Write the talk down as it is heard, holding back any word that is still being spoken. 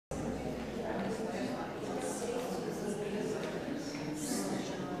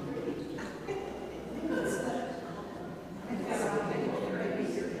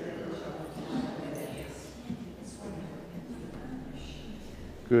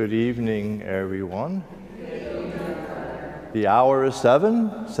Good evening, everyone. The hour is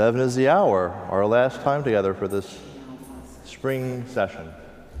 7. 7 is the hour, our last time together for this spring session.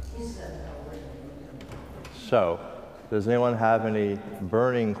 So, does anyone have any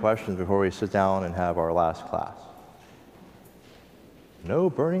burning questions before we sit down and have our last class? No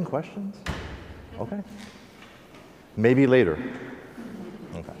burning questions? Okay. Maybe later.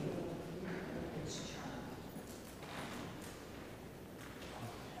 Okay.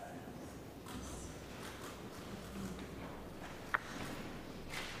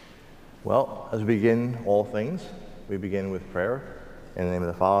 Well, as we begin all things, we begin with prayer. In the name of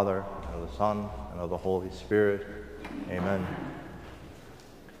the Father, and of the Son, and of the Holy Spirit. Amen.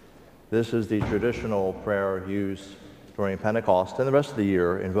 This is the traditional prayer used during Pentecost and the rest of the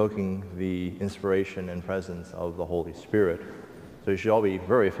year, invoking the inspiration and presence of the Holy Spirit. So you should all be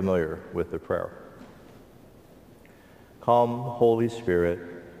very familiar with the prayer. Come, Holy Spirit,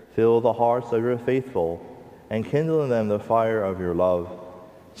 fill the hearts of your faithful, and kindle in them the fire of your love.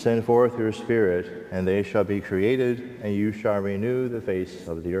 Send forth your Spirit, and they shall be created, and you shall renew the face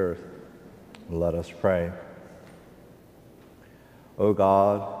of the earth. Let us pray. O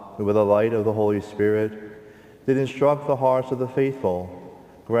God, who with the light of the Holy Spirit did instruct the hearts of the faithful,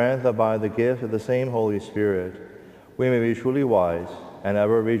 grant that by the gift of the same Holy Spirit we may be truly wise and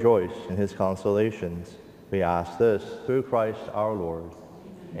ever rejoice in his consolations. We ask this through Christ our Lord.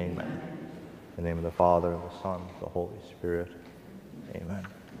 Amen. In the name of the Father, and the Son, and the Holy Spirit. Amen.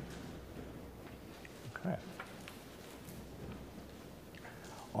 Okay.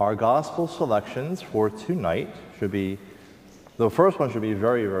 Our gospel selections for tonight should be, the first one should be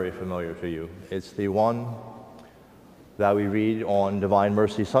very, very familiar to you. It's the one that we read on Divine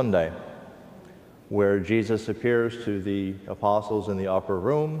Mercy Sunday, where Jesus appears to the apostles in the upper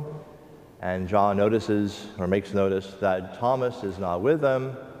room, and John notices, or makes notice, that Thomas is not with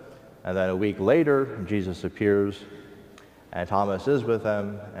them, and then a week later, Jesus appears, and Thomas is with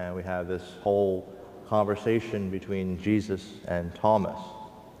them, and we have this whole conversation between Jesus and Thomas.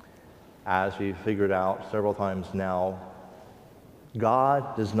 As we've figured out several times now,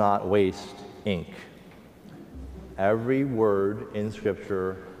 God does not waste ink. Every word in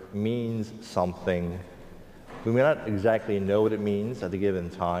Scripture means something. We may not exactly know what it means at the given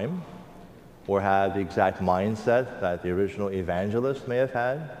time, or have the exact mindset that the original evangelist may have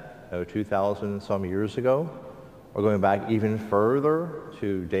had 2,000 some years ago, or going back even further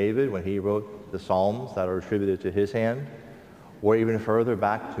to David when he wrote the Psalms that are attributed to his hand, or even further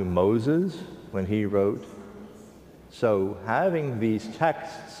back to Moses when he wrote. So having these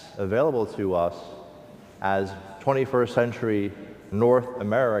texts available to us as 21st century North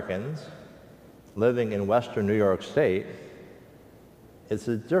Americans living in Western New York State, it's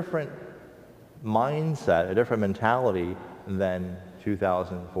a different mindset, a different mentality than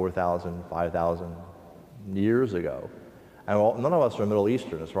 2,000, 4,000, 5,000 years ago. And none of us are Middle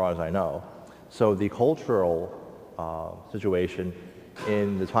Eastern as far as I know. So the cultural situation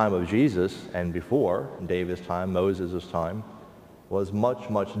in the time of Jesus and before, David's time, Moses' time, was much,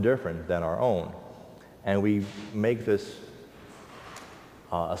 much different than our own. And we make this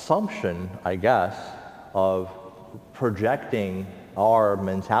assumption, I guess, of projecting our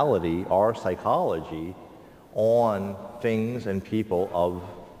mentality, our psychology, on things and people of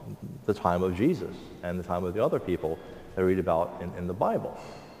the time of Jesus and the time of the other people that we read about in the Bible.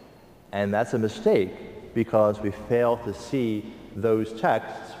 And that's a mistake because we fail to see those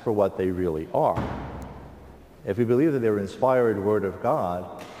texts for what they really are. If we believe that they were inspired Word of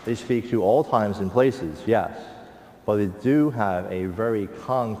God, they speak to all times and places, yes, but they do have a very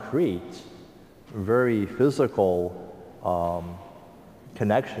concrete, very physical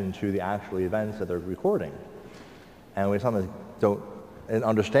connection to the actual events that they're recording. And we sometimes don't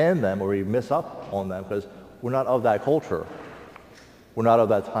understand them, or we miss up on them because we're not of that culture. We're not of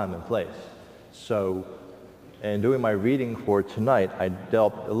that time and place. So in doing my reading for tonight, I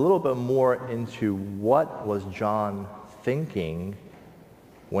delved a little bit more into what was John thinking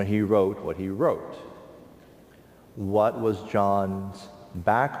when he wrote what he wrote. What was John's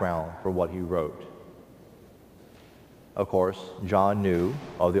background for what he wrote? Of course, John knew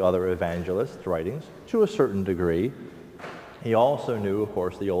of the other evangelists' writings to a certain degree. He also knew, of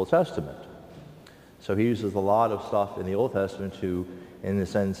course, the Old Testament. So he uses a lot of stuff in the Old Testament to, in a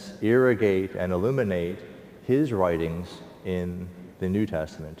sense, irrigate and illuminate his writings in the New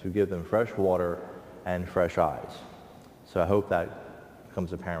Testament, to give them fresh water and fresh eyes. So I hope that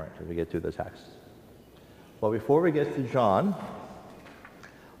becomes apparent as we get through the text. Well, before we get to John,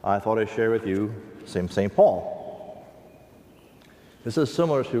 I thought I'd share with you St. Paul. This is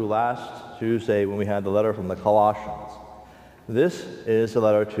similar to last Tuesday when we had the letter from the Colossians. This is the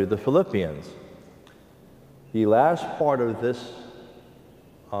letter to the Philippians. The last part of this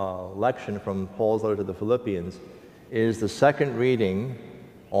lection from Paul's letter to the Philippians is the second reading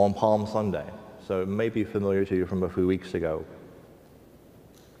on Palm Sunday. So it may be familiar to you from a few weeks ago.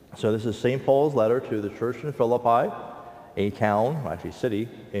 So this is St. Paul's letter to the church in Philippi, a town, actually city,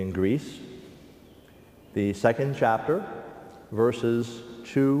 in Greece. The second chapter, verses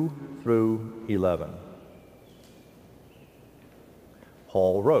 2 through 11.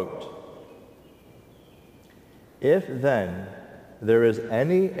 Paul wrote, "If then there is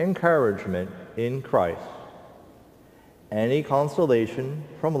any encouragement in Christ, any consolation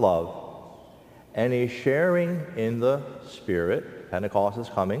from love, any sharing in the Spirit," Pentecost is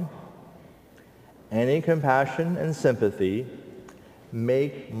coming, "any compassion and sympathy,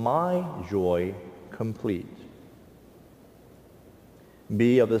 make my joy complete.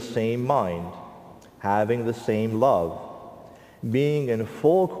 Be of the same mind, having the same love, being in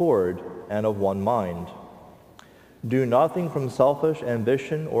full accord and of one mind. Do nothing from selfish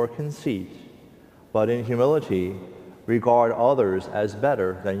ambition or conceit, but in humility regard others as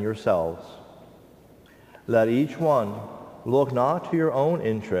better than yourselves. Let each one look not to your own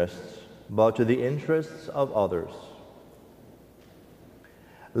interests, but to the interests of others.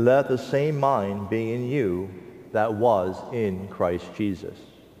 Let the same mind be in you that was in Christ Jesus,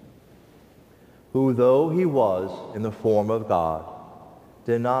 who, though he was in the form of God,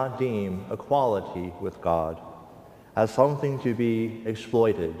 did not deem equality with God as something to be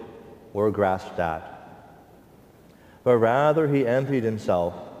exploited or grasped at, but rather he emptied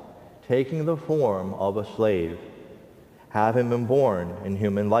himself, taking the form of a slave, having been born in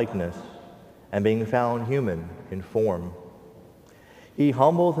human likeness, and being found human in form. He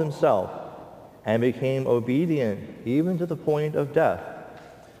humbled himself and became obedient even to the point of death,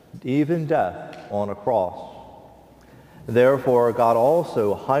 even death on a cross. Therefore God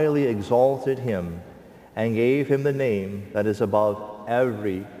also highly exalted him and gave him the name that is above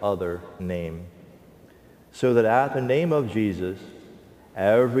every other name, so that at the name of Jesus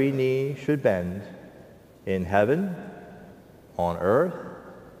every knee should bend, in heaven, on earth,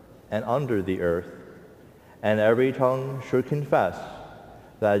 and under the earth, and every tongue should confess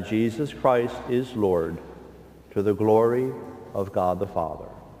that Jesus Christ is Lord, to the glory of God the Father."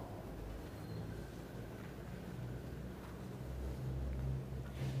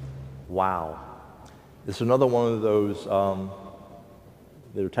 Wow. This is another one of those,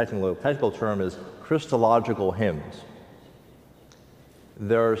 the technical term is Christological hymns.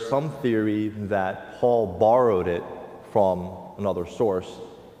 There's some theory that Paul borrowed it from another source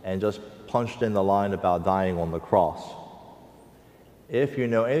and just punched in the line about dying on the cross. If you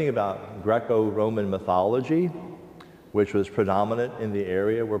know anything about Greco-Roman mythology, which was predominant in the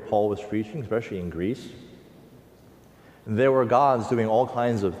area where Paul was preaching, especially in Greece, there were gods doing all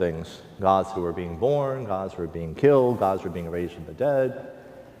kinds of things. Gods who were being born, gods who were being killed, gods who were being raised from the dead.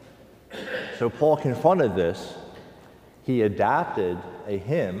 So Paul confronted this. He adapted a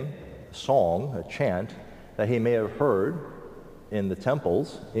hymn, a song, a chant that he may have heard in the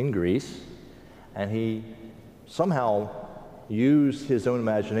temples in Greece, and he somehow used his own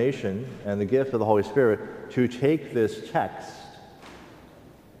imagination and the gift of the Holy Spirit to take this text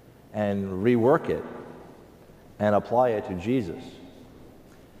and rework it and apply it to Jesus.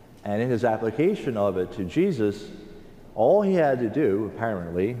 And in his application of it to Jesus, all he had to do,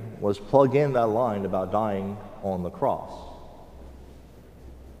 apparently, was plug in that line about dying on the cross.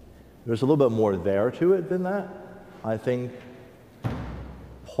 There's a little bit more there to it than that. I think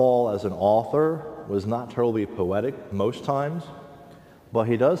Paul, as an author, was not terribly poetic most times, but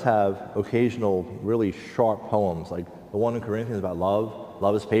he does have occasional really sharp poems, like the one in Corinthians about love.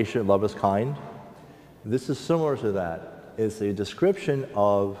 Love is patient, love is kind. This is similar to that. It's a description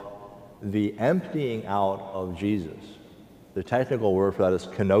of the emptying out of Jesus. The technical word for that is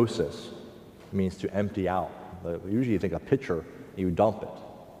kenosis. It means to empty out. Usually you think a pitcher, you dump it,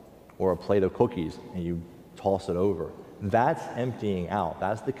 or a plate of cookies, and you toss it over. That's emptying out.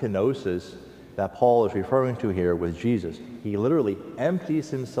 That's the kenosis that Paul is referring to here with Jesus. He literally empties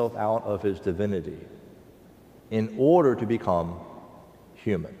himself out of his divinity in order to become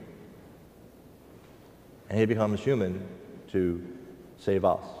human. And he becomes human to save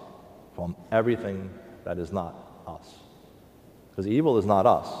us from everything that is not us. Because evil is not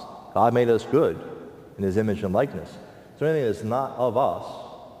us. God made us good in his image and likeness. So anything that's not of us,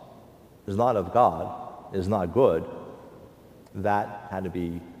 is not of God, is not good, that had to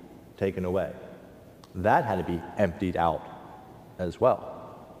be taken away. That had to be emptied out as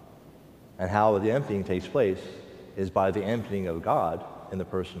well. And how the emptying takes place is by the emptying of God in the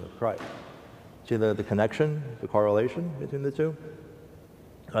person of Christ. See the connection, the correlation between the two?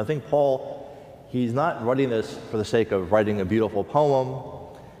 I think Paul, he's not writing this for the sake of writing a beautiful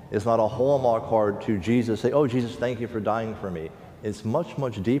poem. It's not a Hallmark card to Jesus, say, oh, Jesus, thank you for dying for me. It's much,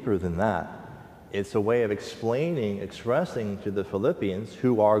 much deeper than that. It's a way of expressing to the Philippians,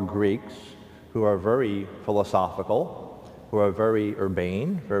 who are Greeks, who are very philosophical, who are very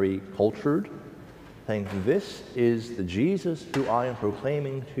urbane, very cultured, saying, this is the Jesus who I am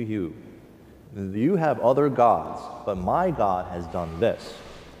proclaiming to you. You have other gods, but my God has done this.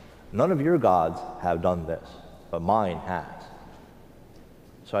 None of your gods have done this, but mine has.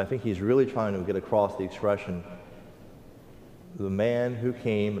 So I think he's really trying to get across the expression, the man who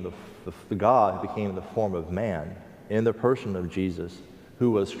came, the God who became in the form of man, in the person of Jesus,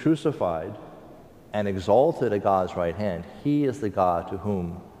 who was crucified and exalted at God's right hand, he is the God to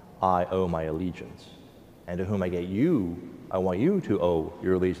whom I owe my allegiance, and to whom I want you to owe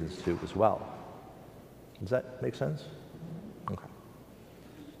your allegiance to as well. Does that make sense? Okay.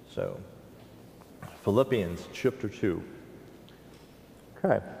 So, Philippians chapter 2.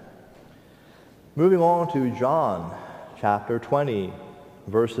 Okay. Moving on to John chapter 20,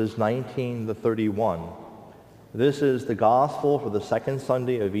 verses 19 to 31. This is the gospel for the second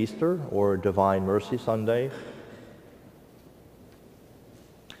Sunday of Easter, or Divine Mercy Sunday.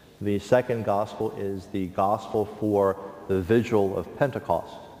 The second gospel is the gospel for the vigil of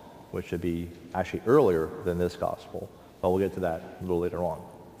Pentecost, which should be actually earlier than this gospel, but we'll get to that a little later on.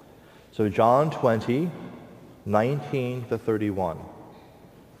 So John 20, 19 to 31.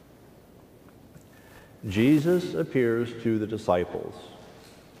 Jesus appears to the disciples.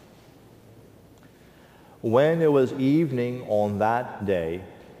 When it was evening on that day,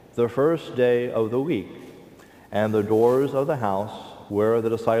 the first day of the week, and the doors of the house where the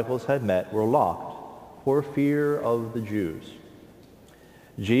disciples had met were locked for fear of the Jews,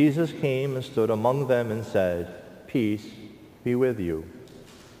 Jesus came and stood among them and said, "Peace be with you."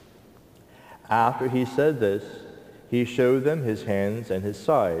 After he said this, he showed them his hands and his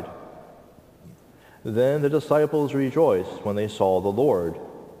side. Then the disciples rejoiced when they saw the Lord.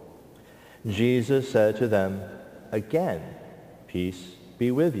 Jesus said to them, "Again, peace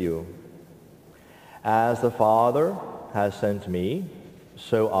be with you. As the Father has sent me,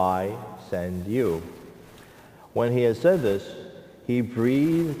 so I send you." When he had said this, he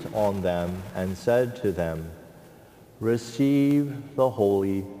breathed on them and said to them, "Receive the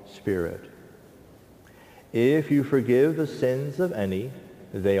Holy Spirit. If you forgive the sins of any,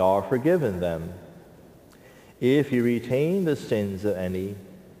 they are forgiven them. If you retain the sins of any,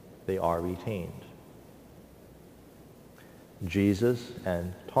 they are retained." Jesus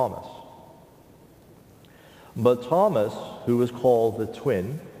and Thomas. But Thomas, who was called the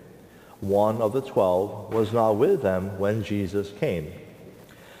twin, one of the 12, was not with them when Jesus came.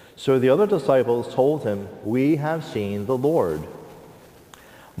 So the other disciples told him, "We have seen the Lord."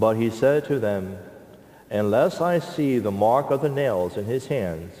 But he said to them, "Unless I see the mark of the nails in his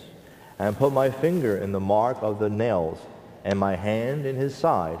hands, and put my finger in the mark of the nails, and my hand in his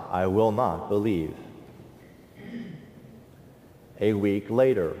side, I will not believe." A week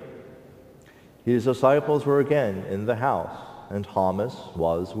later, his disciples were again in the house, and Thomas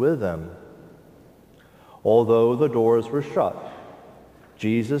was with them. Although the doors were shut,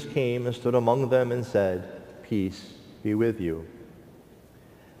 Jesus came and stood among them and said, "Peace be with you."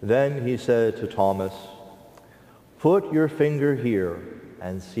 Then he said to Thomas, "Put your finger here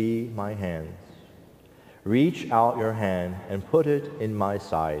and see my hands. Reach out your hand and put it in my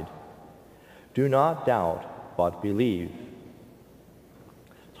side. Do not doubt, but believe."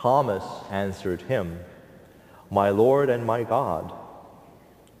 Thomas answered him, "My Lord and my God."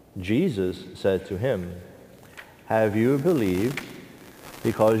 Jesus said to him, "Have you believed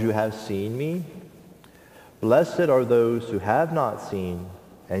because you have seen me? Blessed are those who have not seen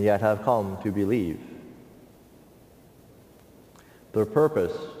and yet have come to believe." The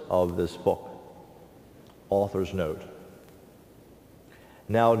purpose of this book. Author's note.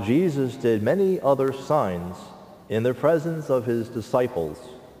 Now Jesus did many other signs in the presence of his disciples,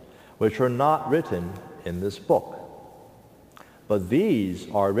 which are not written in this book. But these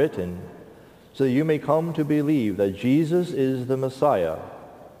are written so that you may come to believe that Jesus is the Messiah,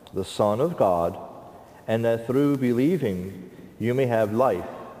 the Son of God, and that through believing you may have life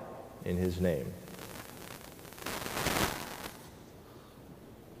in his name.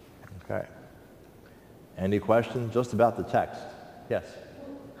 Okay. Any questions just about the text? Yes?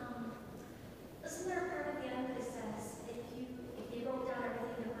 Isn't there a part at the end that says, if you wrote down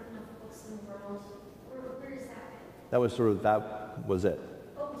everything that written of the books in the world, where is that? That was it.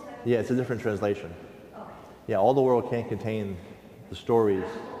 Oh, was that? Yeah, it's a different translation. Okay. Yeah, all the world can't contain the stories.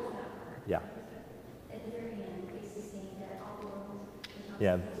 Yeah.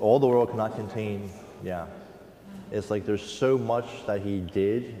 Yeah, all the world cannot contain, yeah. It's like there's so much that he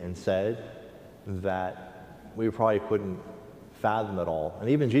did and said that we probably couldn't fathom it all. And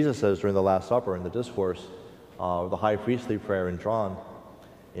even Jesus says during the Last Supper in the discourse, the high priestly prayer in John,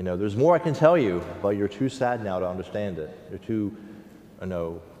 you know, there's more I can tell you, but you're too sad now to understand it. You're too, you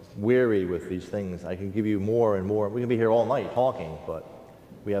know, weary with these things. I can give you more and more. We can be here all night talking, but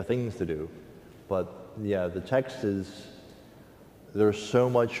we have things to do. But yeah, the text is, there's so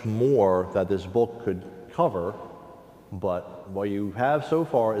much more that this book could cover, but what you have so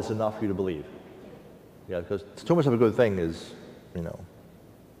far is enough for you to believe. Yeah, because too much of a good thing is, you know,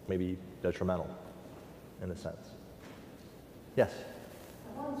 maybe detrimental in a sense. Yes?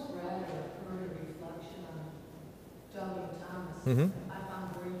 I once read or heard a reflection on W. Thomas. Mm-hmm. I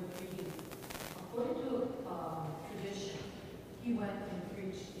found very intriguing. According to tradition, he went and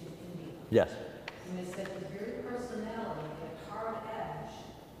preached in India. Yes. And they said his very personality, that hard edge,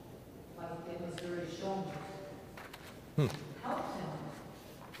 like it was very showman, helped him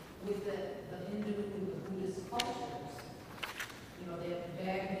with the Hindu and the Buddhist cultures. You know, that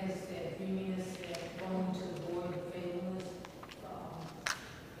vagueness, that dreaminess, that going to the void, the fatalness,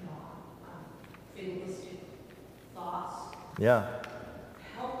 you know, fatalistic thoughts. Yeah.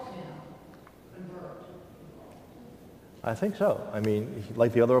 Helped him convert. I think so. I mean,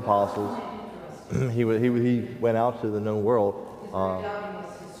 like the other apostles, he went out to the known world. His very doubting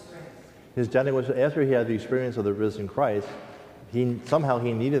was his strength. His doubting was, after he had the experience of the risen Christ, somehow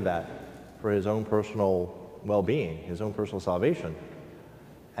he needed that for his own personal well-being, his own personal salvation.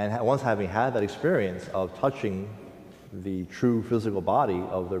 And once having had that experience of touching the true physical body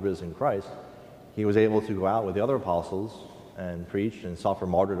of the risen Christ, he was able to go out with the other apostles and preach and suffer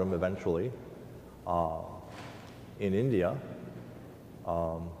martyrdom eventually in India.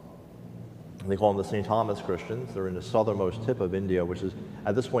 They call them the St. Thomas Christians. They're in the southernmost tip of India, which is,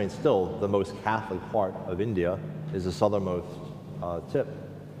 at this point, still the most Catholic part of India, is the southernmost tip.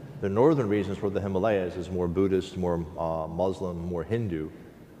 The northern regions where the Himalayas is more Buddhist, more Muslim, more Hindu.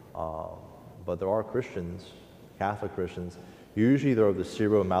 But there are Christians, Catholic Christians. Usually they're of the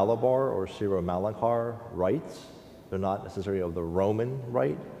Syro-Malabar or Syro-Malankar rites. They're not necessarily of the Roman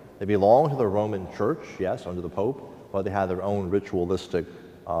rite. They belong to the Roman Church, yes, under the Pope, but they have their own ritualistic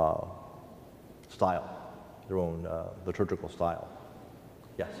style, their own liturgical style.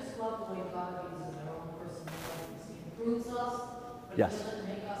 Yes? I just love the way God uses our own personalities. He improves us, but Yes. he doesn't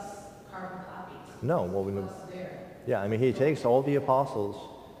make us carbon copies. No, well, we He know. puts us there. Yeah, I mean, he takes all the apostles,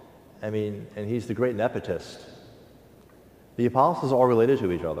 I mean, and he's the great nepotist. The apostles are related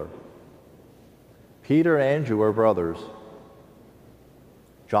to each other. Peter and Andrew are brothers.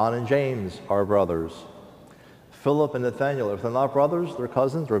 John and James are brothers. Philip and Nathaniel, if they're not brothers, they're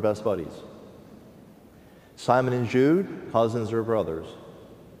cousins, they're best buddies. Simon and Jude, cousins or brothers.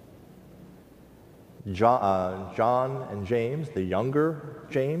 John and James, the younger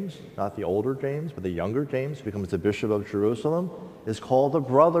James, not the older James, but the younger James, who becomes the Bishop of Jerusalem, is called the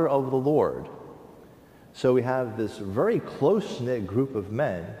brother of the Lord. So we have this very close-knit group of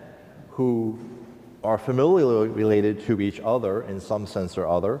men who are familially related to each other in some sense or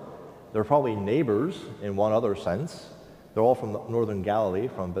other. They're probably neighbors in one other sense. They're all from northern Galilee,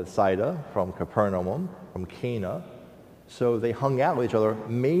 from Bethsaida, from Capernaum, from Cana. So they hung out with each other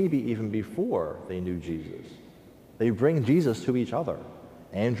maybe even before they knew Jesus. They bring Jesus to each other.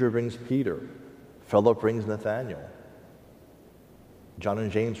 Andrew brings Peter. Philip brings Nathaniel. John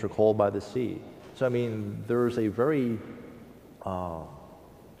and James are called by the sea. So, I mean, there's a very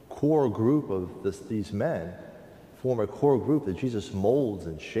core group of these men form a core group that Jesus molds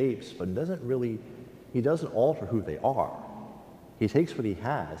and shapes, but he doesn't alter who they are. He takes what he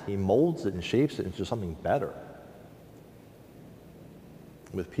has, he molds it and shapes it into something better.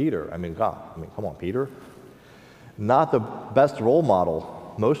 With Peter, come on, Peter. Not the best role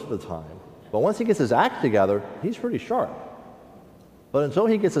model most of the time, but once he gets his act together, he's pretty sharp. But until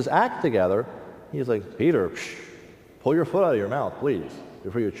he gets his act together, he's like, Peter, pull your foot out of your mouth, please,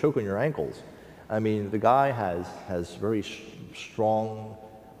 before you choke on your ankles. I mean, the guy has very strong,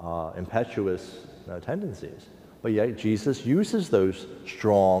 impetuous tendencies. But yet Jesus uses those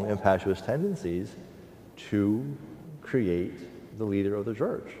strong, impetuous tendencies to create the leader of the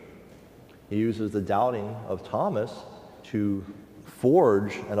church. He uses the doubting of Thomas to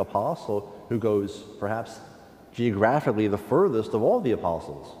forge an apostle who goes perhaps geographically the furthest of all the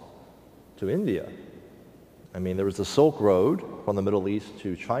apostles, to India. I mean, there was the Silk Road from the Middle East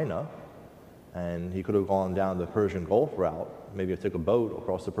to China, and he could have gone down the Persian Gulf route, maybe took a boat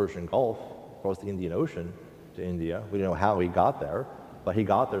across the Persian Gulf, across the Indian Ocean to India. We don't know how he got there, but he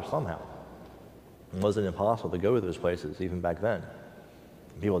got there somehow. It wasn't impossible to go to those places even back then.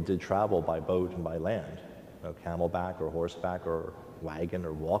 people did travel by boat and by land, camelback or horseback or wagon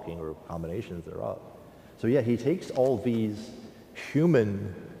or walking or combinations thereof. So yeah, he takes all these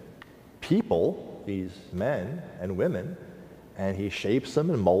human people, these men and women, and he shapes them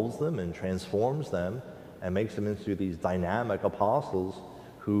and molds them and transforms them and makes them into these dynamic apostles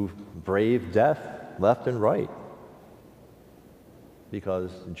who brave death left and right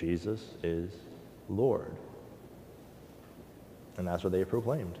because Jesus is Lord. And that's what they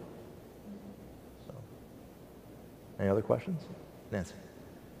proclaimed. So, any other questions? Nancy?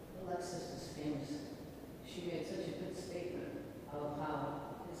 Alexis is famous. She made such a good statement of how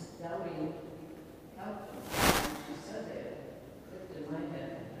his doubting helped him. She said that, it clicked in my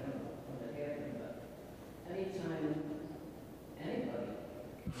head, I don't know when it happened, but anytime anybody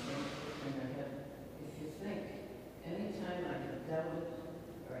can click in their head, if you think, anytime I have doubted,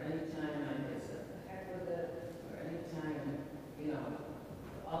 or anytime I get the heck with it, or anytime,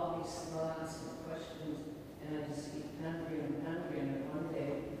 all these thoughts and questions, and I just keep pondering and pondering, and one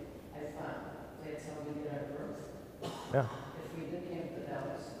day I thought, that's how we get our growth. Yeah. If we didn't have the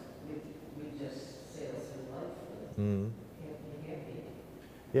doubts, we just sail through life with happy.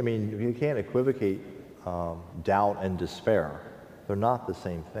 Yeah, I mean, you can't equivocate doubt and despair. They're not the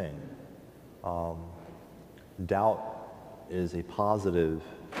same thing. Doubt is a positive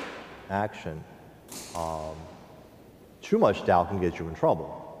action. Too much doubt can get you in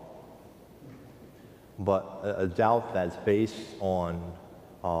trouble. But a doubt that's based on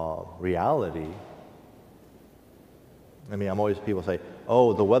reality, I mean, people say,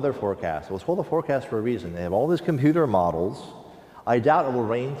 oh, the weather forecast. Well, it's called a forecast for a reason. They have all these computer models. I doubt it will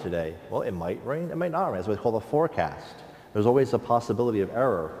rain today. Well, it might rain, it might not rain. That's what's called a forecast. There's always a possibility of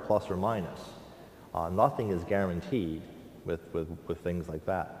error, plus or minus. Nothing is guaranteed with things like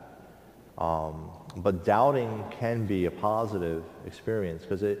that. But doubting can be a positive experience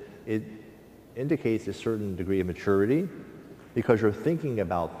because it indicates a certain degree of maturity because you're thinking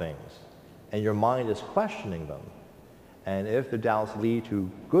about things and your mind is questioning them. And if the doubts lead to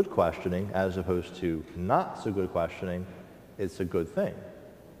good questioning as opposed to not so good questioning, it's a good thing.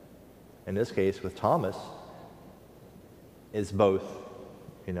 In this case, with Thomas, it's both,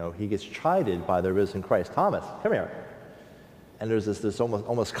 he gets chided by the risen Christ. Thomas, come here. And there's this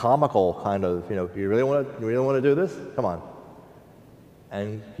almost comical kind of, you really want to do this? Come on.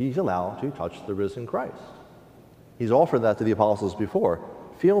 And he's allowed to touch the risen Christ. He's offered that to the apostles before.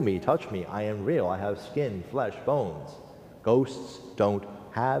 Feel me, touch me, I am real, I have skin, flesh, bones. Ghosts don't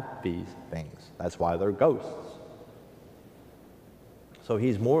have these things. That's why they're ghosts. So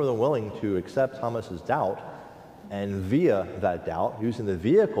he's more than willing to accept Thomas's doubt, and via that doubt, using the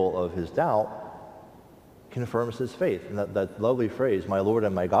vehicle of his doubt, confirms his faith. And that lovely phrase, my Lord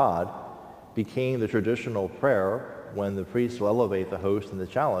and my God, became the traditional prayer when the priest will elevate the host and the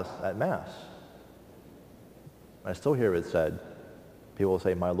chalice at Mass. I still hear it said, people will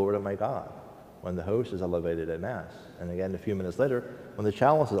say, my Lord and my God, when the host is elevated at Mass. And again, a few minutes later, when the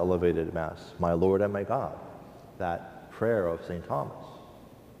chalice is elevated at Mass, my Lord and my God, that prayer of St. Thomas.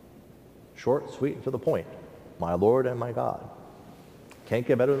 Short, sweet, and to the point. My Lord and my God. Can't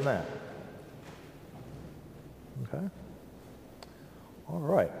get better than that. Okay? All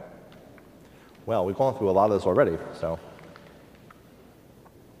right. Well, we've gone through a lot of this already, so.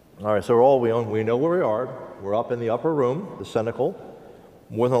 All right, so we know where we are. We're up in the upper room, the cenacle.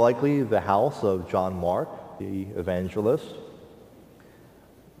 More than likely, the house of John Mark, the evangelist.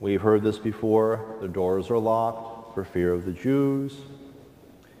 We've heard this before. The doors are locked for fear of the Jews.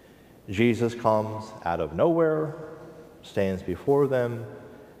 Jesus comes out of nowhere, stands before them,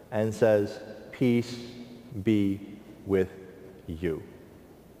 and says, peace be with you.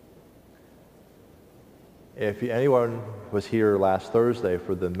 If anyone was here last Thursday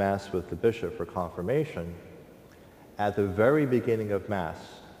for the Mass with the bishop for confirmation, at the very beginning of Mass,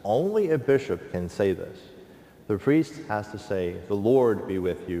 only a bishop can say this. The priest has to say, the Lord be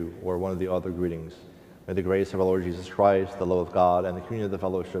with you, or one of the other greetings. May the grace of our Lord Jesus Christ, the love of God, and the communion of the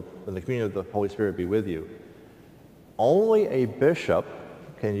fellowship, and the communion of the Holy Spirit be with you. Only a bishop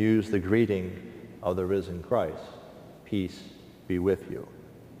can use the greeting of the risen Christ. Peace be with you.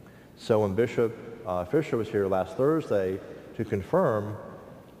 So when Bishop Fisher was here last Thursday to confirm,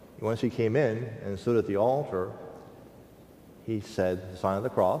 once he came in and stood at the altar, he said the sign of the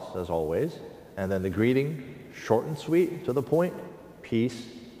cross, as always, and then the greeting, short and sweet, to the point, peace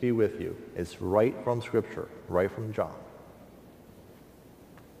be with you. It's right from Scripture, right from John.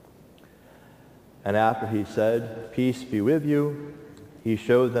 And after he said, peace be with you, he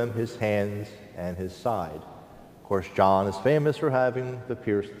showed them his hands and his side. Of course, John is famous for having the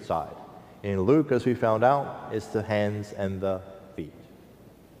pierced side. In Luke, as we found out, it's the hands and the feet.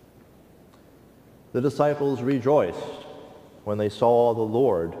 The disciples rejoiced when they saw the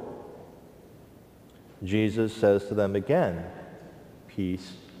Lord. Jesus says to them again,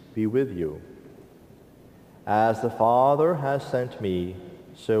 "Peace be with you. As the Father has sent me,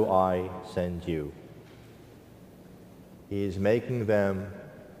 so I send you." He is making them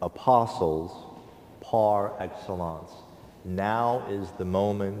apostles par excellence. Now is the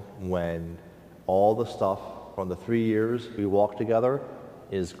moment when all the stuff from the 3 years we walked together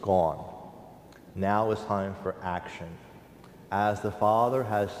is gone. Now is time for action. As the Father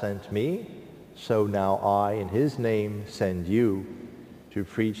has sent me, so now I, in his name, send you to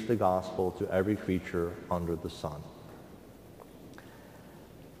preach the gospel to every creature under the sun.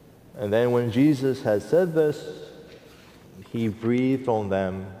 And then when Jesus had said this, he breathed on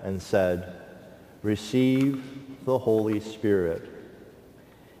them and said, "Receive the Holy Spirit.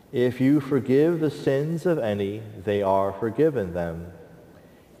 If you forgive the sins of any, they are forgiven them.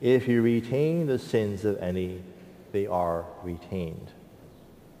 If you retain the sins of any, they are retained."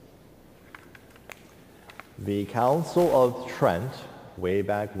 The Council of Trent, way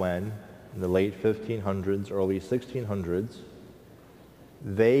back when, in the late 1500s, early 1600s,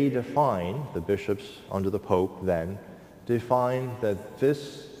 they defined, the bishops under the Pope then, defined that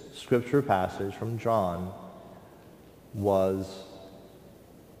this scripture passage from John was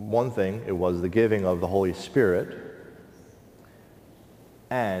one thing. It was the giving of the Holy Spirit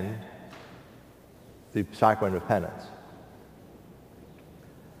and the sacrament of penance.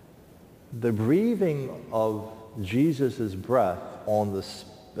 The breathing of Jesus' breath on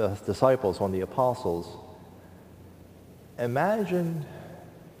the disciples, on the apostles, imagine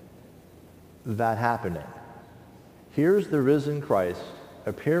that happening. Here's the risen Christ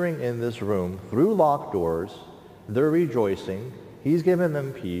appearing in this room through locked doors. They're rejoicing. He's given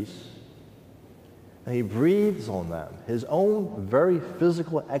them peace. And he breathes on them. His own very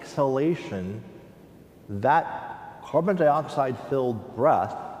physical exhalation, that carbon dioxide-filled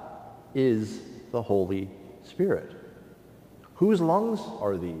breath, is the Holy Spirit. Whose lungs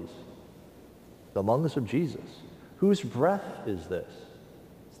are these? The lungs of Jesus. Whose breath is this?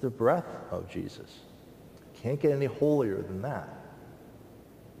 It's the breath of Jesus. Can't get any holier than that.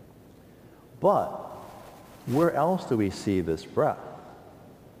 But where else do we see this breath?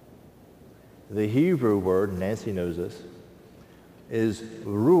 The Hebrew word, Nancy knows this, is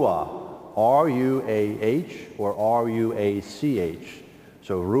ruah, R-U-A-H or R-U-A-C-H.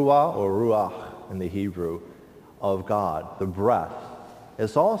 So ruah or ruach in the Hebrew of God, the breath.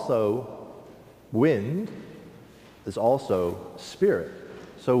 It's also wind, it's also spirit.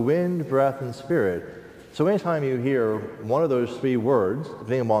 So wind, breath, and spirit. So anytime you hear one of those three words,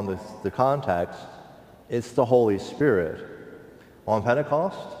 depending upon the context, it's the Holy Spirit. On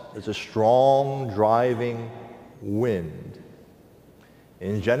Pentecost, it's a strong, driving wind.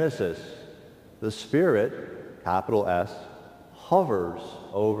 In Genesis, the Spirit, capital S, hovers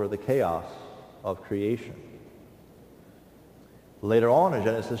over the chaos of creation. Later on in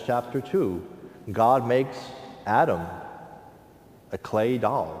Genesis chapter 2, God makes Adam a clay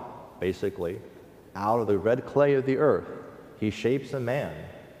doll, basically, out of the red clay of the earth. He shapes a man.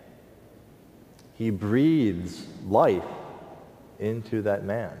 He breathes life into that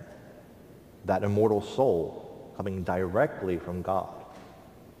man, that immortal soul coming directly from God.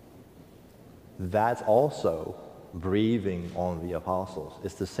 That's also breathing on the apostles.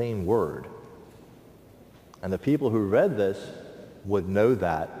 It's the same word. And the people who read this would know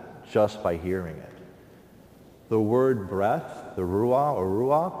that just by hearing it. The word breath, the ruah or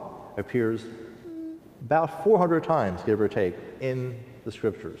ruach, appears about 400 times, give or take, in the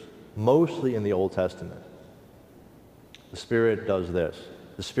scriptures, mostly in the Old Testament. The Spirit does this.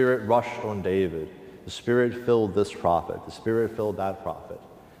 The Spirit rushed on David. The Spirit filled this prophet. The Spirit filled that prophet.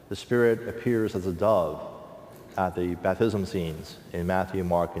 The Spirit appears as a dove at the baptism scenes in Matthew,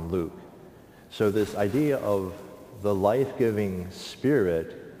 Mark, and Luke. So this idea of the life-giving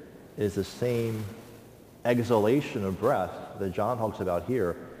Spirit is the same exhalation of breath that John talks about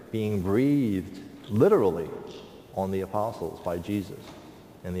here, being breathed literally on the apostles by Jesus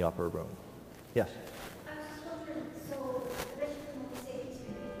in the upper room. Yes? I was just wondering, so the bishop can only say peace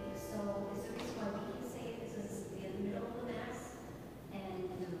be with you, so is there a reason why we can say it? This is in the middle of the Mass, and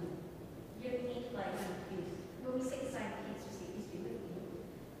you need, like, when we say the sign of peace, we say peace be with you.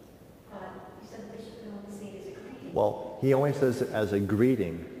 You said the bishop can only say it as a greeting. Well, he only says it as a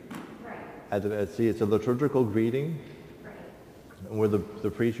greeting. Right. See, it's a liturgical greeting, Right. where the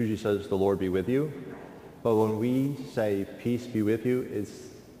priest usually says, "The Lord be with you." But when we say, "Peace be with you," it's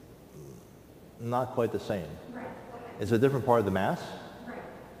not quite the same. Right. It's a different part of the Mass, Right.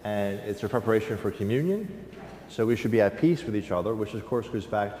 and it's a preparation for communion. So we should be at peace with each other, which of course goes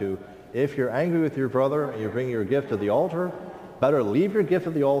back to, if you're angry with your brother and you bring your gift to the altar, better leave your gift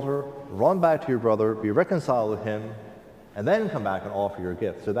at the altar, run back to your brother, be reconciled with him, and then come back and offer your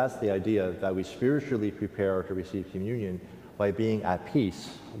gift. So that's the idea, that we spiritually prepare to receive communion by being at peace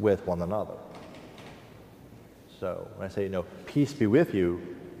with one another. So when I say, peace be with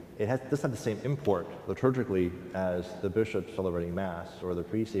you, doesn't have the same import liturgically as the bishop celebrating Mass or the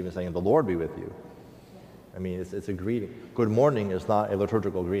priest even saying, the Lord be with you. I mean, it's a greeting. Good morning is not a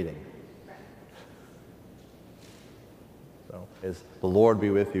liturgical greeting. So it's the Lord be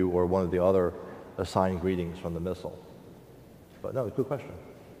with you or one of the other assigned greetings from the Missal. But no, good question.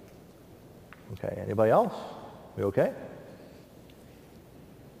 Okay, anybody else? We okay?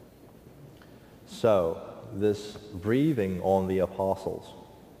 So, this breathing on the apostles.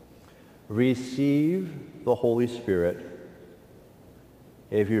 Receive the Holy Spirit.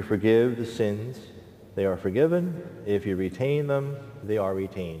 If you forgive the sins, they are forgiven. If you retain them, they are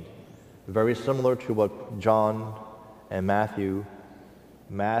retained. Very similar to what John and Matthew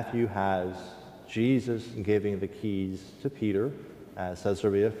has Jesus giving the keys to Peter at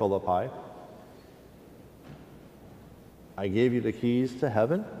Caesarea Philippi. I gave you the keys to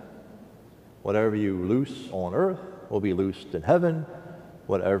heaven. Whatever you loose on earth will be loosed in heaven.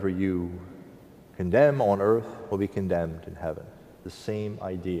 Whatever you condemn on earth will be condemned in heaven. The same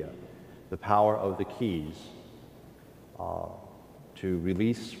idea. The power of the keys to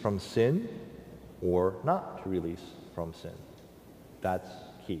release from sin or not to release from sin. That's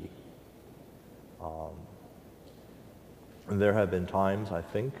key. And there have been times, I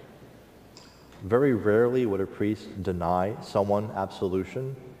think, very rarely would a priest deny someone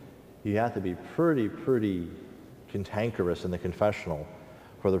absolution. You have to be pretty cantankerous in the confessional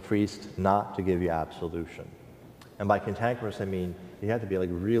for the priest not to give you absolution. And by cantankerous, I mean you have to be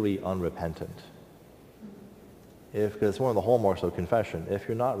really unrepentant. Because it's one of the hallmarks of confession. If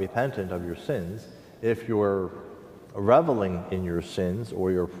you're not repentant of your sins, if you're reveling in your sins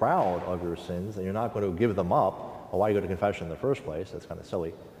or you're proud of your sins and you're not going to give them up, well, why go to confession in the first place? That's kind of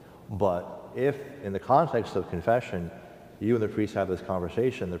silly. But if, in the context of confession, you and the priest have this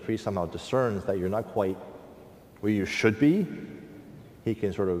conversation, the priest somehow discerns that you're not quite where you should be, he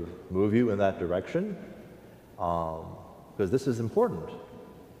can sort of move you in that direction, because this is important.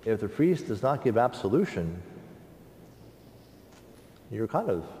 If the priest does not give absolution, you're kind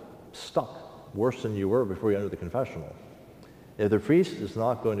of stuck worse than you were before you entered the confessional. If the priest is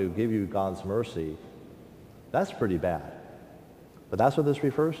not going to give you God's mercy, that's pretty bad. But that's what this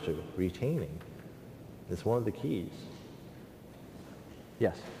refers to, retaining. It's one of the keys.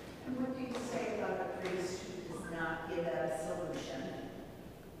 Yes? And what do you say about a priest who does not give absolution?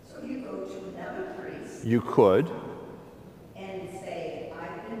 So you go to another priest. You could. And say,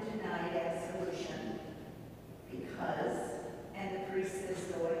 I've been denied absolution because, and the priest says,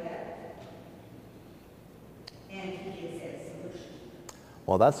 go ahead. And he gives absolution.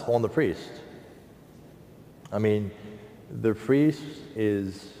 Well, that's on the priest. I mean, the priest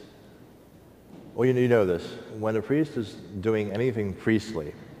is, well, you know this. When a priest is doing anything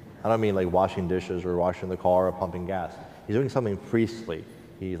priestly, I don't mean like washing dishes or washing the car or pumping gas. He's doing something priestly.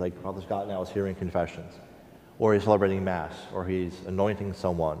 He's like Father Scott now is hearing confessions, or he's celebrating Mass, or he's anointing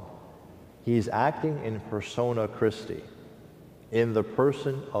someone. He's acting in persona Christi, in the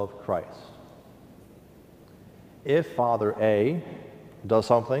person of Christ. If Father A does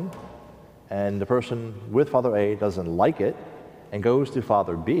something, and the person with Father A doesn't like it, and goes to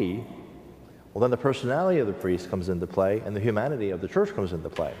Father B, well, then the personality of the priest comes into play, and the humanity of the church comes into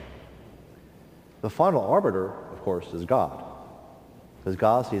play. The final arbiter, of course, is God, because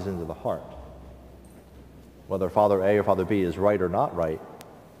God sees into the heart. Whether Father A or Father B is right or not right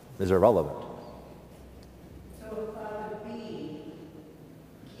is irrelevant. So if Father B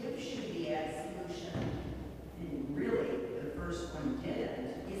gives you the absolution, and really the first one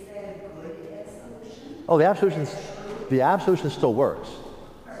didn't, is that a good absolution? Oh, the absolution still works.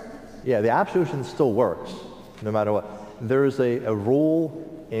 Yeah, the absolution still works, no matter what. There's a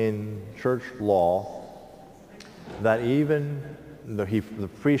rule in church law that even the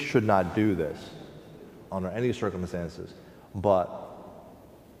priest should not do this under any circumstances. But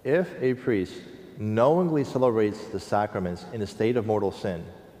if a priest knowingly celebrates the sacraments in a state of mortal sin,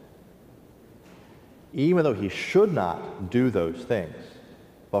 even though he should not do those things,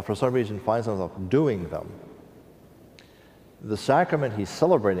 but for some reason finds himself doing them, the sacrament he's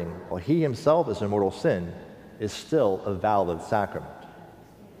celebrating, while he himself is in mortal sin, is still a valid sacrament.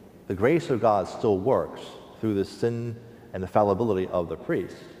 The grace of God still works through the sin and the fallibility of the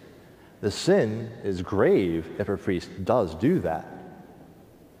priest. The sin is grave if a priest does do that.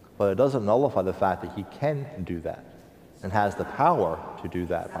 but it doesn't nullify the fact that he can do that and has the power to do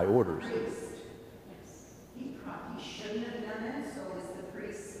that by orders. He shouldn't have done it, so is the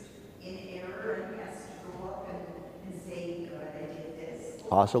priest in error and has to go up and say, God, I did this?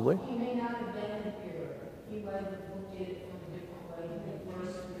 Possibly. He may not have been in error. He might have looked at it from a different way in the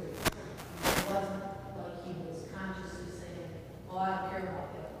first period. It wasn't like he was consciously saying, oh, I don't care about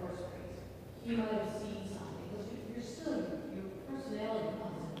that first priest. He might have seen something. Because you're still, your personality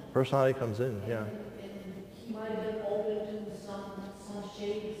comes in. Personality comes in, yeah. And he might have been open to some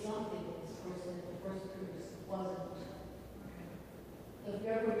shade of something with this person that the first priest wasn't. If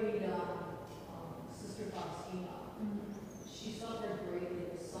you ever read Sister Faustina, she suffered greatly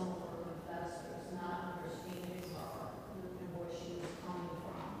with some of her confessors, not understanding her and where she was coming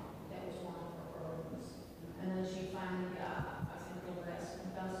from. That was one of her burdens. And then she finally got, I think, the last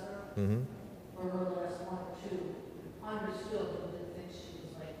confessor, or her last one or two, understood and didn't think she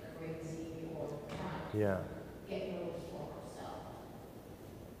was like crazy or trying to Yeah. get noticed for herself.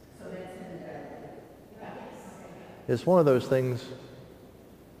 So that's in the, It's one of those things,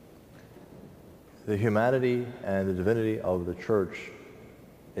 the humanity and the divinity of the church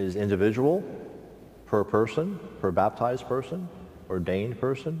is individual, per person, per baptized person, ordained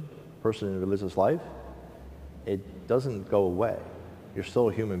person, person in religious life. It doesn't go away. You're still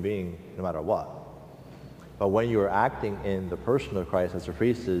a human being no matter what. But when you are acting in the person of Christ as a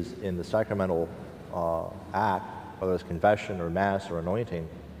priest is in the sacramental act, whether it's confession or mass or anointing,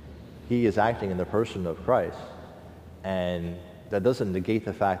 he is acting in the person of Christ. And that doesn't negate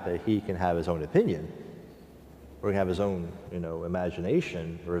the fact that he can have his own opinion or he can have his own,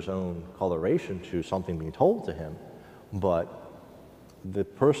 imagination or his own coloration to something being told to him. But the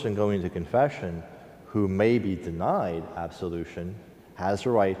person going to confession who may be denied absolution has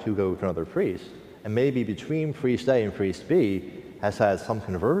the right to go to another priest. And maybe between priest A and priest B has had some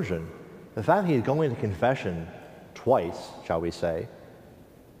conversion. The fact that he's going to confession twice, shall we say,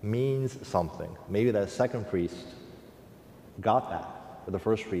 means something. Maybe that second priest got that, but the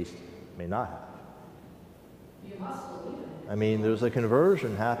first priest may not have. You must believe it. I mean, there's a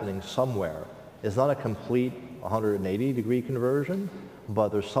conversion happening somewhere. It's not a complete 180-degree conversion, but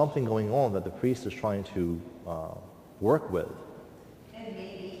there's something going on that the priest is trying to work with. and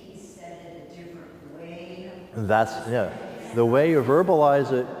maybe he said it a different way. The way you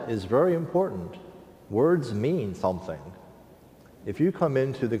verbalize it is very important. Words mean something. If you come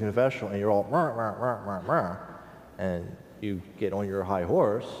into the confessional and you're all rah, rah, rah, rah, rah, and you get on your high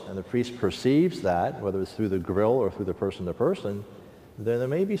horse and the priest perceives that, whether it's through the grill or through the person to person, then there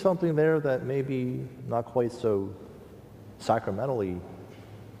may be something there that may be not quite so sacramentally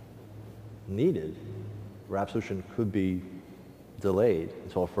needed, where absolution could be delayed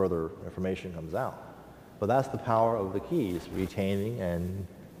until further information comes out. But that's the power of the keys, retaining and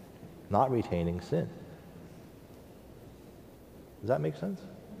not retaining sin. Does that make sense?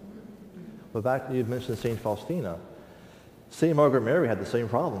 But back to you mentioned St. Faustina. St. Margaret Mary had the same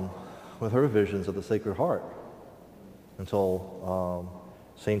problem with her visions of the Sacred Heart until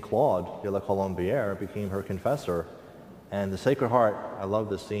St. Claude de la Colombière became her confessor. And the Sacred Heart, I love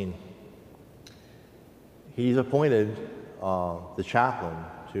this scene. He's appointed the chaplain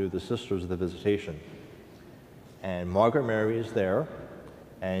to the Sisters of the Visitation. And Margaret Mary is there,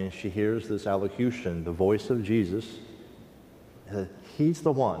 and she hears this allocution, the voice of Jesus. He's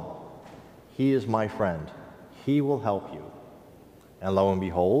the one. He is my friend. He will help you. And lo and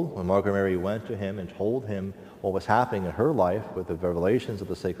behold, when Margaret Mary went to him and told him what was happening in her life with the revelations of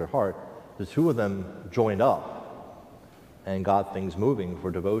the Sacred Heart, the two of them joined up and got things moving for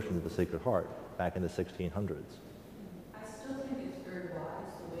devotion to the Sacred Heart back in the 1600s. I still think it's very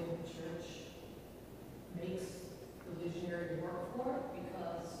wise the way the church makes the visionary work for it,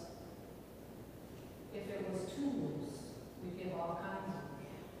 because if it was too loose, we'd get all kinds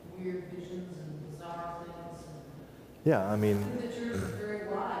of weird visions and bizarre things. Yeah, I mean, I think the church is very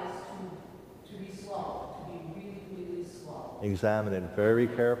wise to be slow, to be really, really slow, examine it very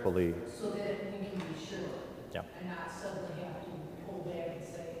carefully. so that we can be sure. Yeah. And not suddenly have to pull back and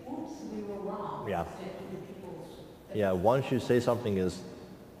say, oops, we were wrong. Yeah. Instead of people's- Yeah, once you say something is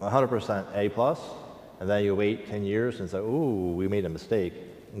 100% A plus, and then you wait 10 years and say, ooh, we made a mistake.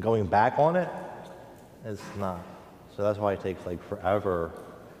 And going back on it, it's not. So that's why it takes like forever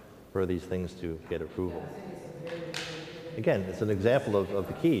for these things to get approval. Again, it's an example of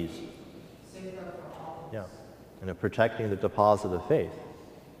the keys. Yeah, and protecting the deposit of faith.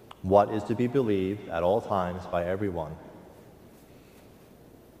 What is to be believed at all times by everyone.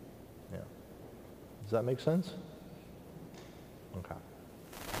 Yeah. Does that make sense? Okay.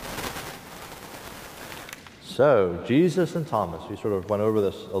 So, Jesus and Thomas, we sort of went over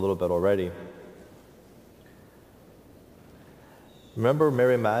this a little bit already. Remember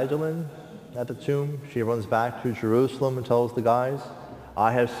Mary Magdalene at the tomb? She runs back to Jerusalem and tells the guys,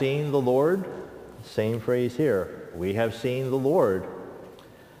 I have seen the Lord. Same phrase here. We have seen the Lord.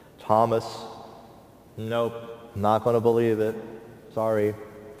 Thomas, nope, not going to believe it. Sorry.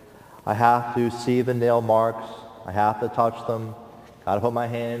 I have to see the nail marks. I have to touch them. Got to put my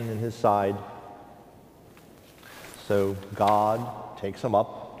hand in his side. So God takes him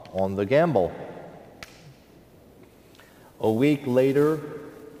up on the gamble. A week later,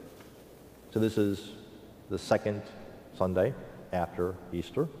 so this is the second Sunday after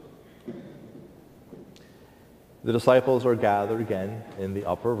Easter, the disciples are gathered again in the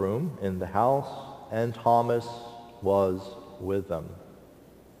upper room in the house, and Thomas was with them.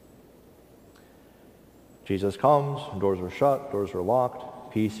 Jesus comes, doors are shut, doors are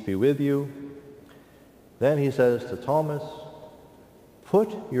locked, peace be with you. Then he says to Thomas,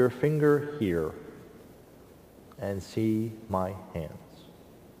 put your finger here and see my hands.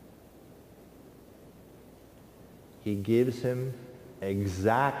 He gives him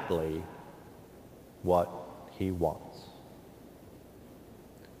exactly what he wants.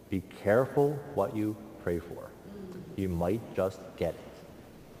 Be careful what you pray for. You might just get it.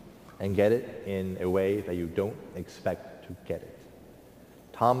 And get it in a way that you don't expect to get it.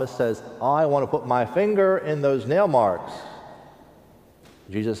 Thomas says, I want to put my finger in those nail marks.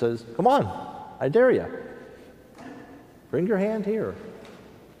 Jesus says, come on, I dare you. Bring your hand here.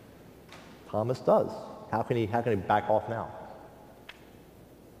 Thomas does. How can he back off now?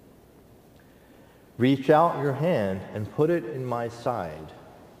 Reach out your hand and put it in my side.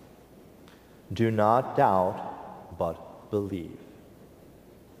 Do not doubt, but believe.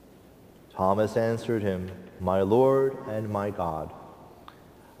 Thomas answered him, my Lord and my God.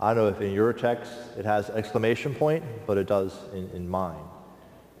 I don't know if in your text it has exclamation point, but it does in mine.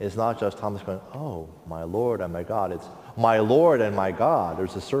 It's not just Thomas going, oh, my Lord and my God. It's my Lord and my God.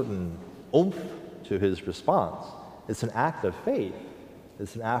 There's a certain oomph to his response. It's an act of faith.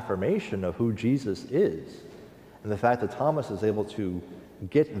 It's an affirmation of who Jesus is. And the fact that Thomas is able to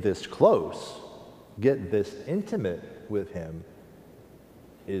get this close, get this intimate with him,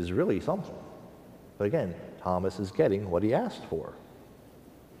 is really something. But again, Thomas is getting what he asked for.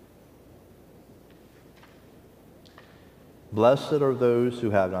 Blessed are those who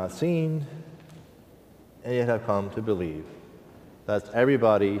have not seen and yet have come to believe. That's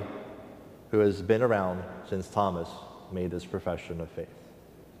everybody who has been around since Thomas made this profession of faith.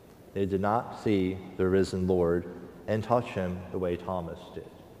 They did not see the risen Lord and touch him the way Thomas did.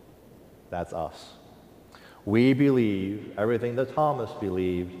 That's us. We believe everything that Thomas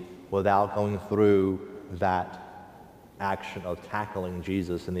believed without going through that action of tackling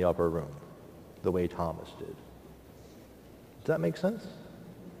Jesus in the upper room the way Thomas did. Does that make sense?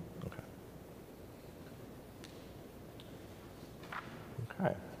 Okay.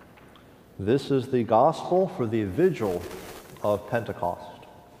 Okay. This is the gospel for the vigil of Pentecost.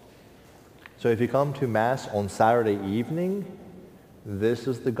 So if you come to Mass on Saturday evening, this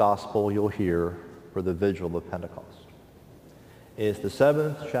is the gospel you'll hear for the vigil of Pentecost. It's the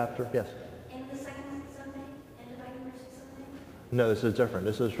 7th chapter. Yes? And the second Sunday? And Divine Mercy Sunday? No, this is different.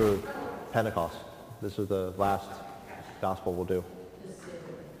 This is for Pentecost. This is the last gospel we'll do.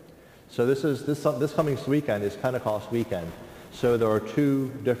 So this coming weekend is Pentecost weekend. So there are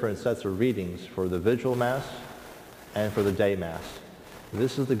two different sets of readings for the Vigil Mass and for the Day Mass.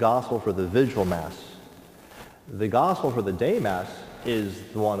 This is the gospel for the Vigil Mass. The gospel for the Day Mass is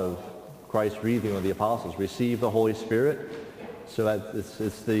the one of Christ breathing on the apostles, receive the Holy Spirit. So that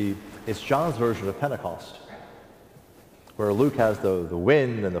it's John's version of Pentecost, where Luke has the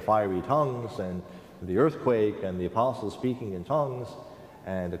wind and the fiery tongues and the earthquake and the apostles speaking in tongues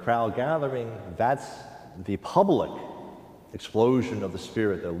and the crowd gathering. That's the public explosion of the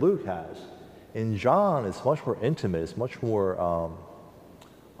Spirit that Luke has. In John, it's much more intimate. It's much more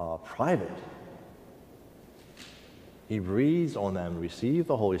private. He breathes on them, receive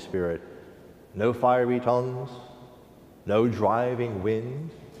the Holy Spirit. No fiery tongues, no driving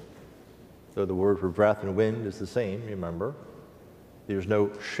wind, though the word for breath and wind is the same, remember. There's no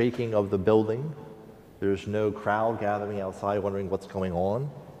shaking of the building. There's no crowd gathering outside wondering what's going on.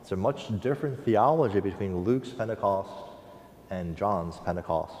 It's a much different theology between Luke's Pentecost and John's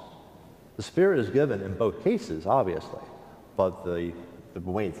Pentecost. The Spirit is given in both cases, obviously, but the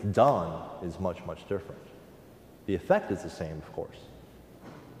way it's done is much, much different. The effect is the same, of course.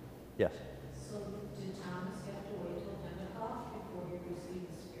 Yes? So did Thomas have to wait till Pentecost before he received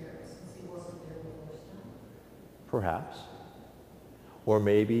the Spirit, since he wasn't there the first time? Perhaps. Or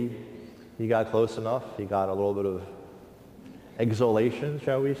maybe, He got close enough. He got a little bit of exhalation,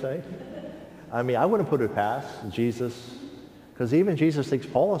 shall we say. I mean, I wouldn't put it past Jesus, because even Jesus takes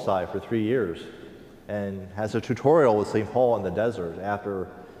Paul aside for 3 years and has a tutorial with St. Paul in the desert after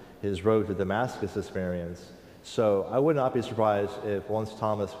his road to Damascus experience. So I would not be surprised if once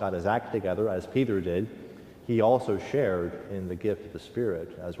Thomas got his act together, as Peter did, he also shared in the gift of the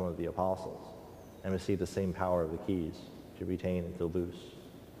Spirit as one of the apostles and received the same power of the keys to retain and to loose.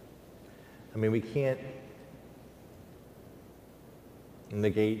 I mean, we can't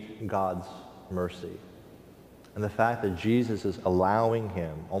negate God's mercy. And the fact that Jesus is allowing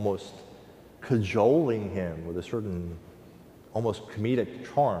him, almost cajoling him with a certain almost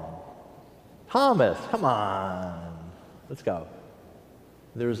comedic charm. Thomas, come on, let's go.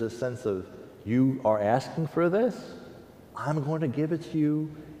 There's a sense of, you are asking for this? I'm going to give it to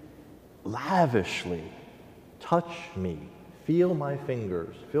you lavishly. Touch me. Feel my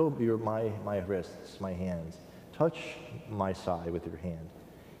fingers. Feel my wrists, my hands. Touch my side with your hand.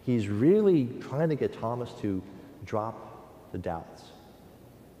 He's really trying to get Thomas to drop the doubts.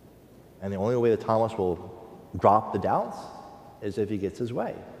 And the only way that Thomas will drop the doubts is if he gets his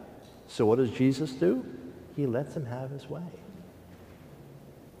way. So what does Jesus do? He lets him have his way.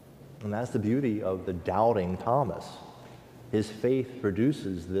 And that's the beauty of the doubting Thomas. His faith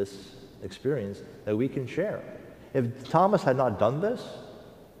produces this experience that we can share. If Thomas had not done this,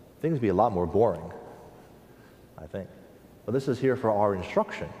 things would be a lot more boring, I think. But this is here for our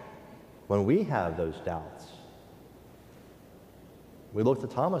instruction. When we have those doubts, we look to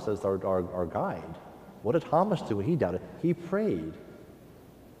Thomas as our guide. What did Thomas do when he doubted? He prayed.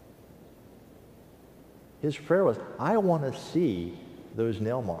 His prayer was, I want to see those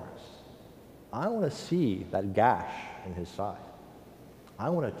nail marks. I want to see that gash in his side. I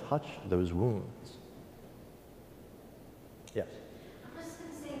want to touch those wounds. Yes? I'm just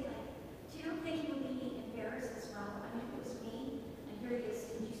going to say, like, do you don't think he would be embarrassed as well? I mean, if it was me, and here he is,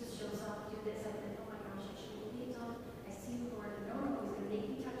 and Jesus shows up, do this, I think, oh my gosh, I should have believed him. I see the Lord, and no, he's going to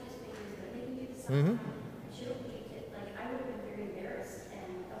make me touch his fingers, he's going to make me do this. Mm-hmm. I should have believed it. Like, I would have been very embarrassed.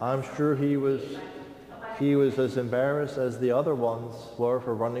 And I'm sure he was as embarrassed as the other ones were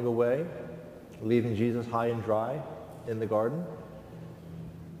for running away, leaving Jesus high and dry in the garden.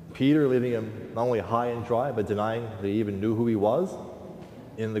 Peter leaving him not only high and dry, but denying that he even knew who he was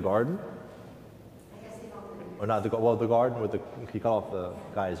in the garden. Or not the garden with he cut off the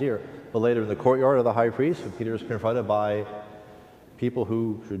guy's ear. But later in the courtyard of the high priest, Peter is confronted by people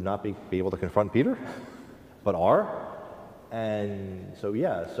who should not be able to confront Peter, but are. And so,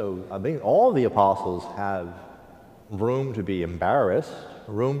 yeah, so I think all the apostles have room to be embarrassed,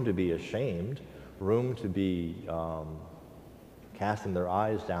 room to be ashamed, room to be casting their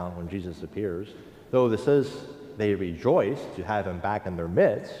eyes down when Jesus appears. Though this says they rejoice to have him back in their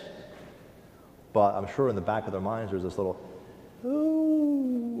midst, but I'm sure in the back of their minds there's this little,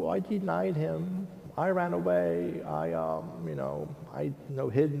 oh, I denied him. I ran away. I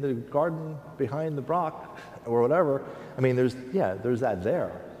hid in the garden behind the rock or whatever. I mean, there's that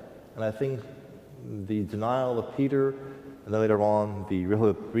there. And I think the denial of Peter, and then later on the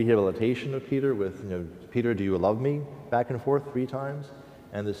rehabilitation of Peter with, Peter, do you love me? Back and forth 3 times.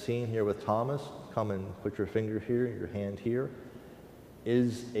 And the scene here with Thomas, come and put your finger here, your hand here,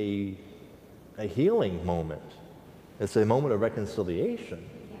 is a healing moment. It's a moment of reconciliation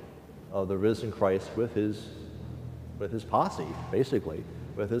of the risen Christ with his posse, basically,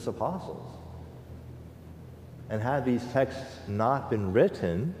 with his apostles. And had these texts not been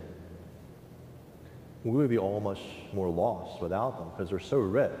written, we would be all much more lost without them, because they're so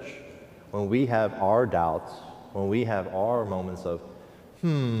rich. When we have our doubts, when we have our moments of,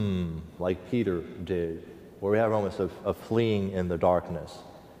 like Peter did, where we have moments of fleeing in the darkness,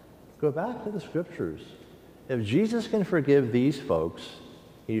 go back to the scriptures. If Jesus can forgive these folks,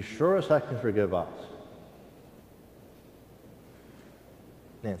 he sure as heck can forgive us.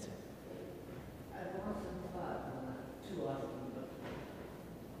 Nancy. I've often thought, not too often, but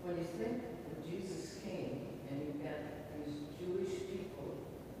when you think that Jesus came and you've got these Jewish people,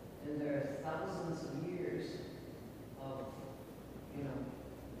 and there are thousands of years of,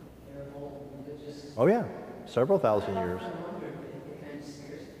 their whole religious... Oh yeah, several thousand years. I wonder, it kind of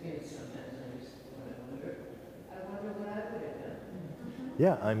scares me sometimes. I wonder what I would have done.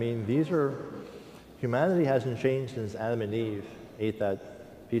 Yeah, I mean, humanity hasn't changed since Adam and Eve ate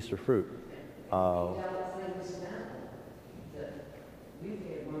that piece of fruit.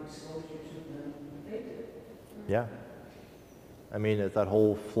 Yeah. I mean, it's that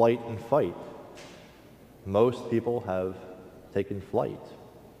whole flight and fight. Most people have taken flight.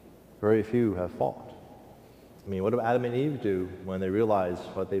 Very few have fought. I mean, what do Adam and Eve do when they realize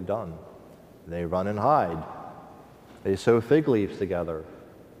what they've done? They run and hide. They sew fig leaves together.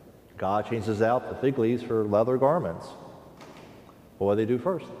 God changes out the fig leaves for leather garments. But what do they do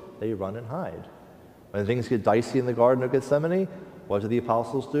first? They run and hide. When things get dicey in the Garden of Gethsemane, what do the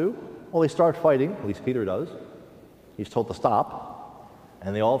apostles do? Well, they start fighting, at least Peter does. He's told to stop,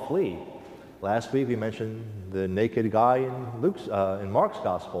 and they all flee. Last week we mentioned the naked guy in Mark's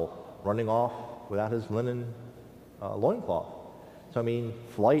gospel running off without his linen loincloth. So I mean,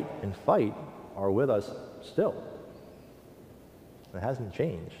 flight and fight are with us still. It hasn't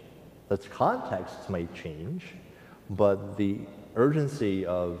changed. The context might change, but the urgency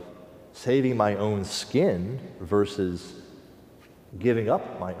of saving my own skin versus giving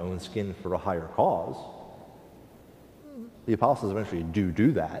up my own skin for a higher cause, the apostles eventually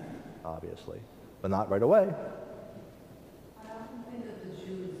do that, obviously, but not right away. I often think of the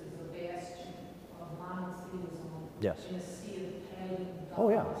Jews as a bastion of monotheism Yes. in a sea of pagan gods. Oh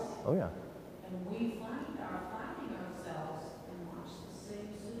yeah, oh yeah. And we are finding ourselves in much the same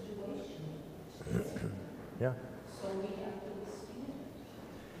situation. Yeah. So we have to withstand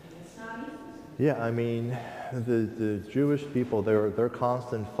it. It's not easy. Yeah, I mean, the Jewish people, their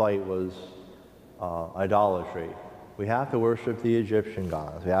constant fight was idolatry. We have to worship the Egyptian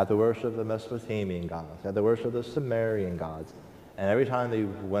gods. We have to worship the Mesopotamian gods. We have to worship the Sumerian gods. And every time they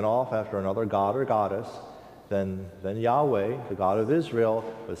went off after another god or goddess, then Yahweh, the God of Israel,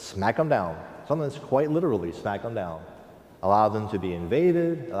 would smack them down. Sometimes quite literally smack them down. Allow them to be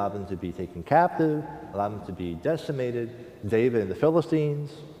invaded, allow them to be taken captive, allow them to be decimated. David and the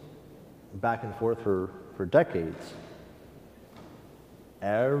Philistines, back and forth for decades.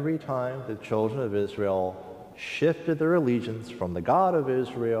 Every time the children of Israel shifted their allegiance from the God of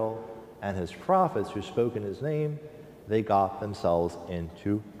Israel and his prophets who spoke in his name, they got themselves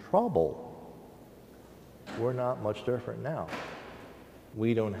into trouble. We're not much different now.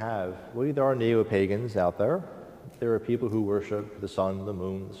 There are neo-pagans out there. There are people who worship the sun, the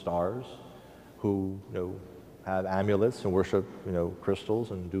moon, the stars, who have amulets and worship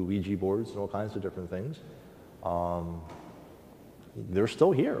crystals and do Ouija boards and all kinds of different things. They're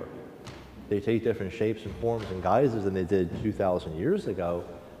still here. They take different shapes and forms and guises than they did 2,000 years ago,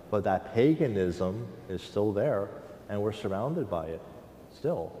 but that paganism is still there, and we're surrounded by it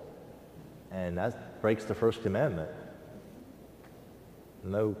still. And that breaks the first commandment.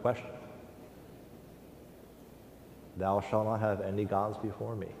 No question. Thou shalt not have any gods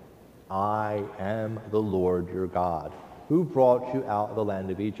before me. I am the Lord your God, who brought you out of the land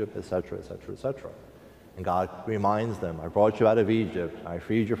of Egypt, etc., etc., etc. And God reminds them, I brought you out of Egypt, I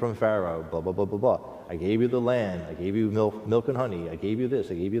freed you from Pharaoh, blah, blah, blah, blah, blah. I gave you the land, I gave you milk and honey, I gave you this,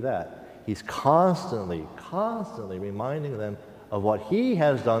 I gave you that. He's constantly reminding them of what he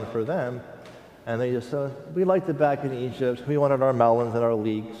has done for them. And they just said, we liked it back in Egypt, we wanted our melons and our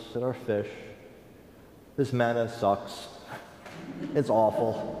leeks and our fish. This manna sucks. It's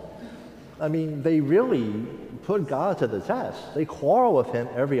awful. I mean, they really put God to the test. They quarrel with him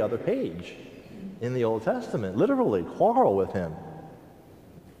every other page in the Old Testament, literally quarrel with him.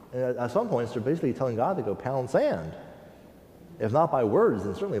 And at some points, they're basically telling God to go pound sand, if not by words,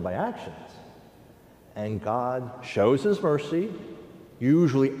 then certainly by actions. And God shows his mercy,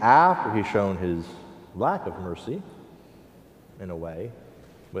 usually after he's shown his lack of mercy, in a way,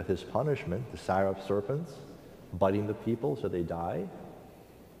 with his punishment, the syrup serpents, biting the people so they die.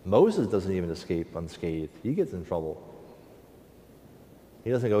 Moses doesn't even escape unscathed. He gets in trouble. He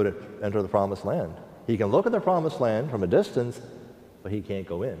doesn't go to enter the promised land. He can look at the promised land from a distance, but he can't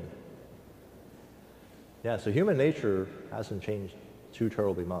go in. Yeah, so human nature hasn't changed too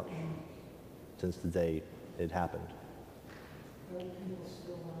terribly much since the day it happened.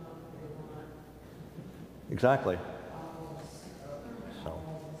 Exactly. So.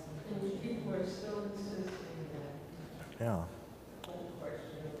 People are still insisting that. Yeah.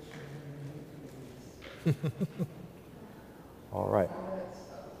 All right.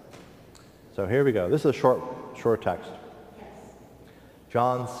 So here we go. This is a short text. Yes.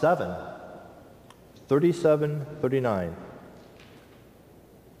 John 7, 37, 39.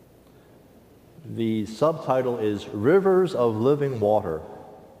 The subtitle is Rivers of Living Water.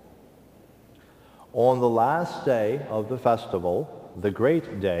 On the last day of the festival, the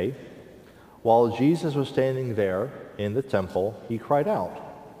great day, while Jesus was standing there in the temple, he cried out,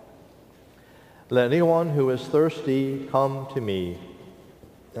 "Let anyone who is thirsty come to me,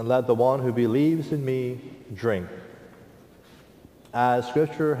 and let the one who believes in me drink. As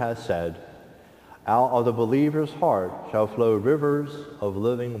Scripture has said, out of the believer's heart shall flow rivers of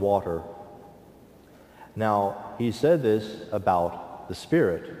living water." Now, he said this about the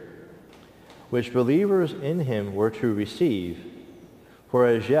Spirit, which believers in him were to receive, for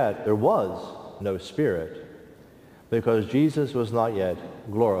as yet there was no spirit, because Jesus was not yet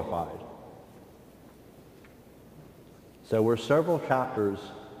glorified. So we're several chapters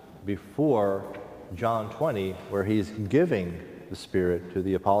before John 20, where he's giving the Spirit to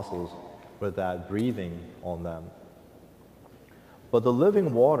the apostles with that breathing on them. But the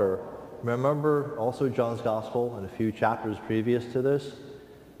living water, remember also John's Gospel in a few chapters previous to this?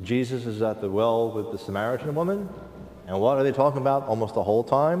 Jesus is at the well with the Samaritan woman, and what are they talking about almost the whole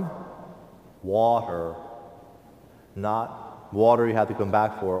time? Water. Not water you have to come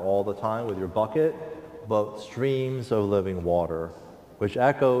back for all the time with your bucket, but streams of living water, which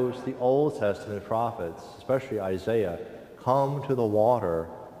echoes the Old Testament prophets, especially Isaiah. Come to the water,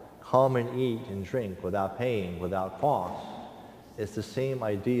 come and eat and drink without paying, without cost. It's the same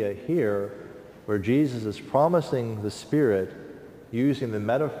idea here, where Jesus is promising the Spirit using the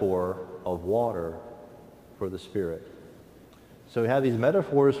metaphor of water for the Spirit. So we have these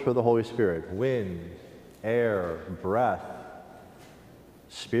metaphors for the Holy Spirit: wind, air, breath,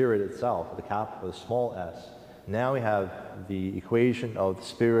 Spirit itself, with a small s. Now we have the equation of the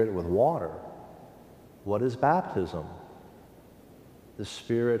Spirit with water. What is baptism? The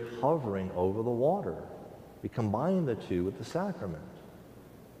Spirit hovering over the water. We combine the two with the sacrament.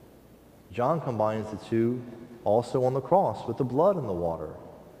 John combines the two also on the cross with the blood and the water.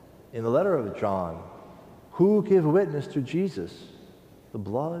 In the letter of John, who give witness to Jesus? The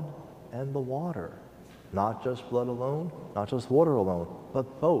blood and the water. Not just blood alone, not just water alone,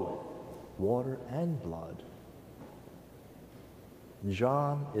 but both, water and blood.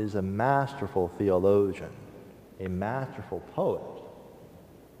 John is a masterful theologian, a masterful poet.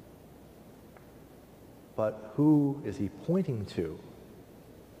 But who is he pointing to?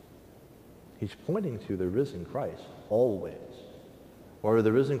 He's pointing to the risen Christ, always. Or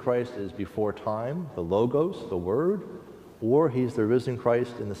the risen Christ is before time, the Logos, the Word, or he's the risen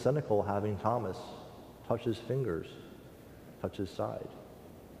Christ in the cenacle having Thomas touch his fingers, touch his side.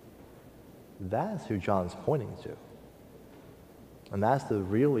 That's who John's pointing to. And that's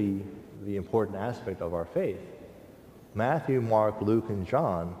really the important aspect of our faith. Matthew, Mark, Luke, and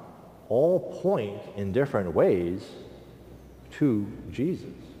John all point in different ways to Jesus.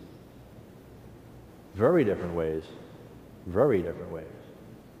 Very different ways. Very different ways.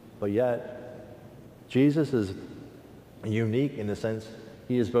 But yet, Jesus is unique in the sense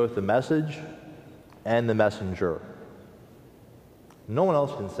he is both the message and the messenger. No one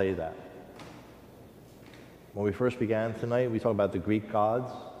else can say that. When we first began tonight, we talked about the Greek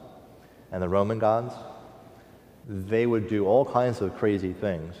gods and the Roman gods. They would do all kinds of crazy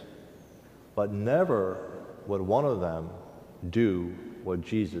things, but never would one of them do what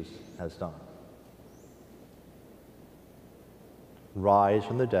Jesus has done. Rise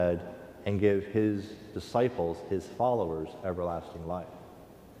from the dead and give his disciples, his followers, everlasting life.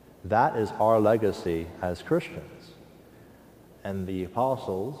 That is our legacy as Christians. And the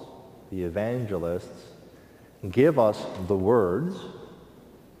apostles, the evangelists, give us the words,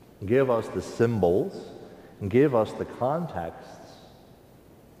 give us the symbols, give us the contexts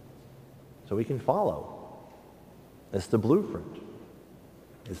so we can follow. It's the blueprint.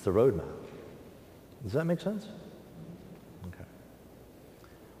 It's the roadmap. Does that make sense? Okay.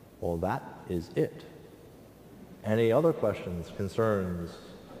 Well, that is it. Any other questions, concerns?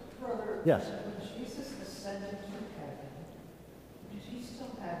 Brother, Yes. when Jesus ascended to heaven, did he still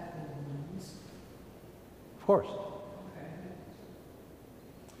have the wounds? Of course. Okay.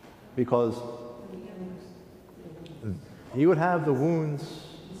 Because he would have the wounds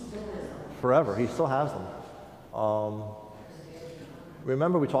forever. He still has them.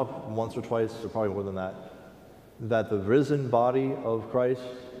 Remember we talked once or twice, or probably more than that the risen body of Christ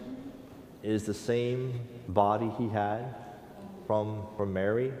is the same body he had from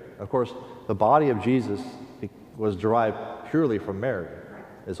Mary. Of course, the body of Jesus was derived purely from Mary.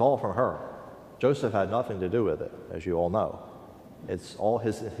 It's all from her. Joseph had nothing to do with it, as you all know. It's all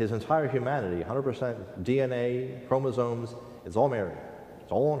his entire humanity, 100% DNA, chromosomes, it's all Mary.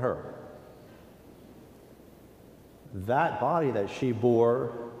 It's all on her. That body that she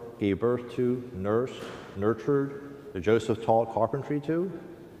bore, gave birth to, nursed, nurtured, that Joseph taught carpentry to,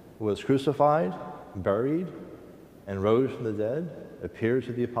 was crucified, buried, and rose from the dead, appeared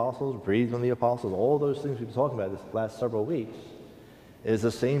to the apostles, breathed on the apostles, all those things we've been talking about this last several weeks, is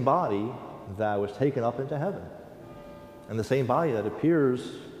the same body that was taken up into heaven. And the same body that appears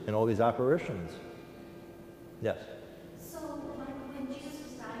in all these apparitions. Yes? So when Jesus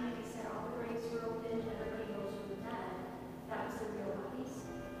was dying and he said all the graves were opened, everybody rose from the dead, that was their real bodies?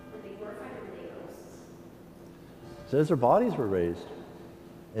 Were they glorified or were they ghosts? It says their bodies were raised.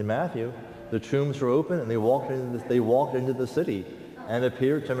 In Matthew, the tombs were open and they walked into the city. and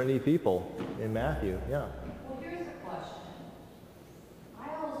appeared to many people in Matthew. Yeah. Well, here's the question.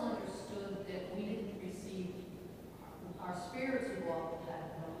 I always understood that we didn't receive, our spirits would go up to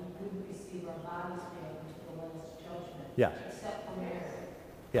heaven, but we wouldn't receive our bodies back into the last judgment. Yes. Except for Mary.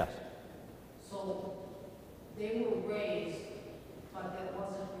 Yes. So they were raised, but that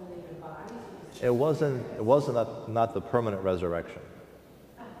wasn't really their bodies. It wasn't not the permanent resurrection.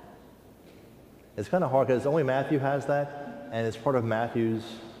 It's kind of hard because only Matthew has that, and it's part of Matthew's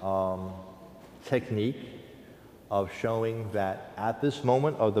technique of showing that at this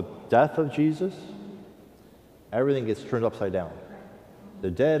moment of the death of Jesus, everything gets turned upside down.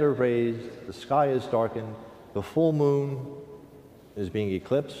 The dead are raised, the sky is darkened, the full moon is being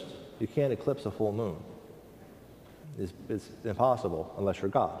eclipsed. You can't eclipse a full moon. It's impossible unless you're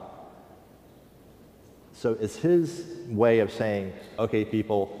God. So it's his way of saying, okay,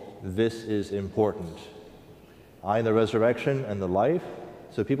 people, this is important. I am the resurrection and the life.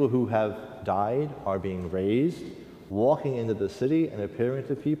 So people who have died are being raised, walking into the city and appearing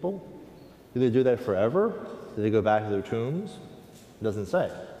to people. Do they do that forever? Do they go back to their tombs? It doesn't say.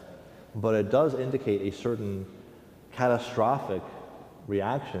 But it does indicate a certain catastrophic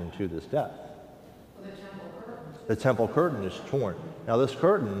reaction to this death. The temple curtain is torn. Now this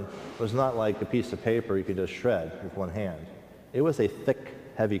curtain was not like a piece of paper you could just shred with one hand. It was a thick,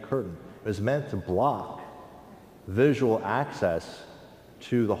 heavy curtain. It was meant to block visual access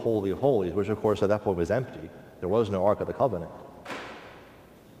to the Holy of Holies, which of course at that point was empty. There was no Ark of the Covenant.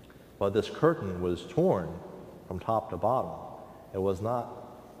 But this curtain was torn from top to bottom. It was not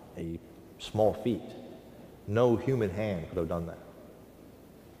a small feat. No human hand could have done that.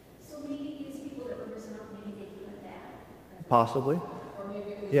 So maybe these people that were risen up, maybe they did that. Possibly.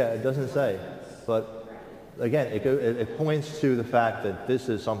 Yeah, it doesn't say. But again, it points to the fact that this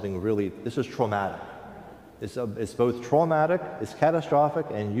is something really, this is traumatic. It's both traumatic, it's catastrophic,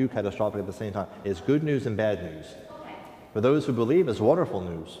 and catastrophic at the same time. It's good news and bad news. Okay. For those who believe, it's wonderful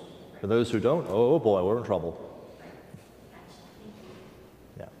news. For those who don't, oh boy, we're in trouble.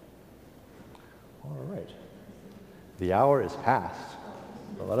 Yeah. All right. The hour is past.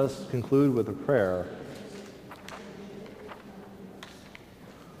 So let us conclude with a prayer.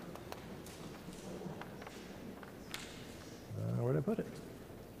 Where did I put it?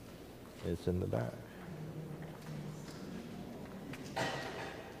 It's in the back.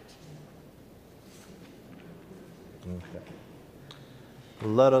 Okay.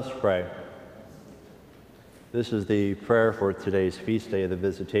 Let us pray. This is the prayer for today's feast day of the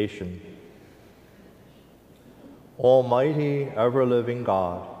Visitation. Almighty, ever-living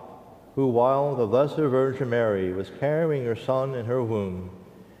God, who while the Blessed Virgin Mary was carrying her Son in her womb,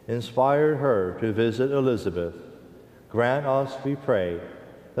 inspired her to visit Elizabeth, grant us, we pray,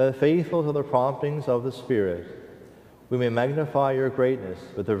 that faithful to the promptings of the Spirit, we may magnify your greatness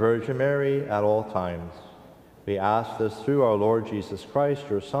with the Virgin Mary at all times. We ask this through our Lord Jesus Christ,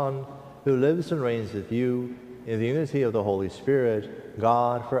 your Son, who lives and reigns with you in the unity of the Holy Spirit,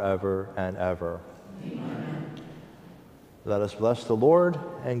 God forever and ever. Amen. Let us bless the Lord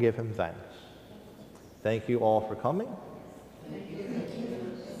and give him thanks. Thank you all for coming. Thank you.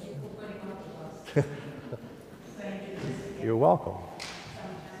 You're welcome.